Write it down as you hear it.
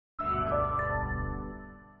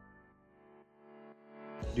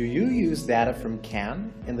Do you use data from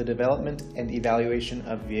CAN in the development and evaluation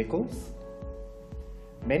of vehicles?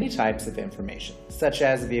 Many types of information, such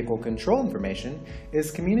as vehicle control information, is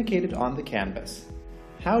communicated on the CAN bus.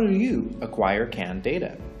 How do you acquire CAN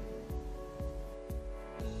data?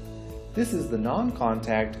 This is the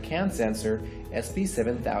non-contact CAN sensor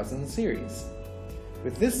SP7000 series.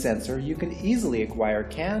 With this sensor, you can easily acquire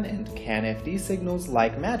CAN and CAN-FD signals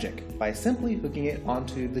like magic by simply hooking it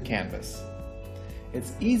onto the CAN bus.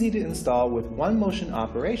 It's easy to install with one motion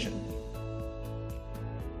operation.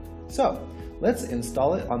 So, let's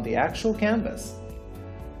install it on the actual CAN bus.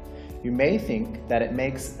 You may think that it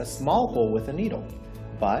makes a small hole with a needle,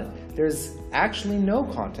 but there's actually no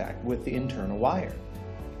contact with the internal wire.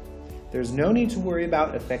 There's no need to worry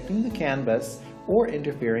about affecting the CAN bus or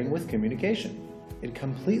interfering with communication. It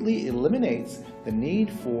completely eliminates the need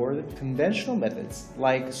for conventional methods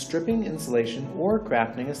like stripping insulation or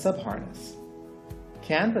crafting a subharness.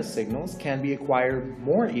 CAN bus signals can be acquired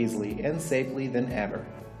more easily and safely than ever.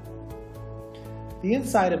 The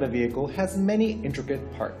inside of a vehicle has many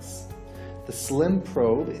intricate parts. The slim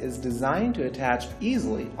probe is designed to attach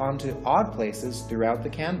easily onto odd places throughout the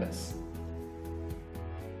CAN bus.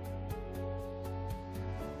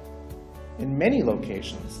 In many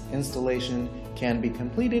locations, installation can be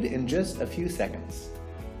completed in just a few seconds.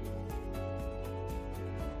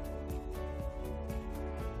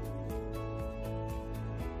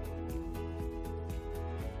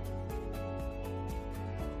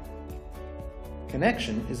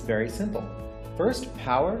 Connection is very simple. First,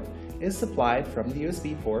 power is supplied from the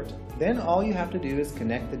USB port, then all you have to do is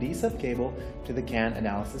connect the D-sub cable to the CAN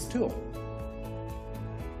analysis tool.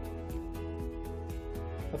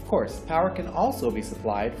 Of course, power can also be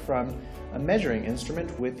supplied from a measuring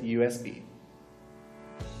instrument with USB.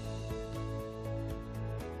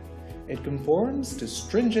 It conforms to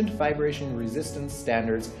stringent vibration resistance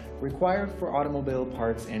standards required for automobile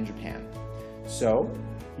parts in Japan. So,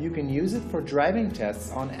 you can use it for driving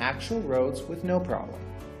tests on actual roads with no problem.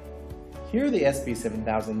 Here the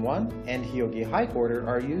SP7001 and Hyogi high quarter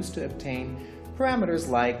are used to obtain parameters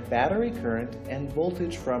like battery current and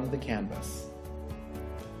voltage from the CAN bus.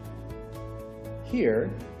 Here,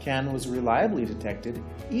 CAN was reliably detected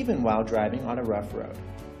even while driving on a rough road.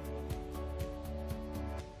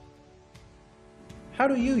 How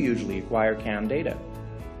do you usually acquire CAN data?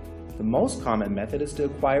 The most common method is to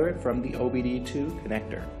acquire it from the OBD2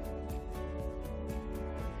 connector.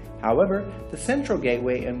 However, the central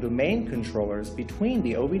gateway and domain controllers between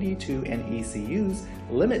the OBD2 and ECUs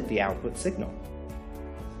limit the output signal.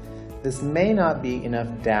 This may not be enough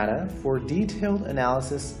data for detailed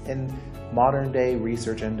analysis in modern-day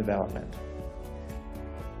research and development.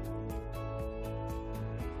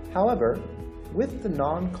 However, with the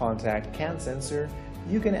non-contact CAN sensor,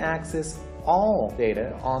 you can access all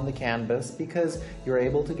data on the CAN bus because you're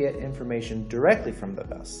able to get information directly from the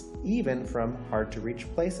bus, even from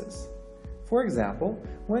hard-to-reach places. For example,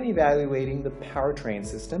 when evaluating the powertrain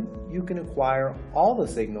system, you can acquire all the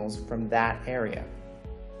signals from that area.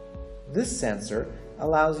 This sensor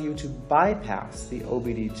allows you to bypass the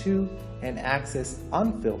OBD2 and access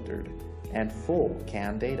unfiltered and full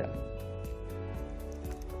CAN data.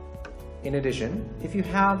 In addition, if you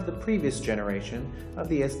have the previous generation of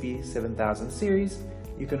the SP7000 series,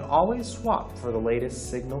 you can always swap for the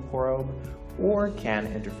latest signal probe or CAN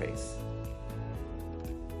interface.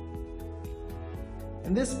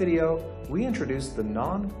 In this video, we introduced the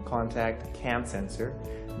non-contact CAN sensor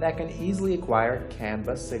that can easily acquire CAN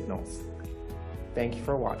bus signals. Thank you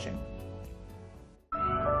for watching.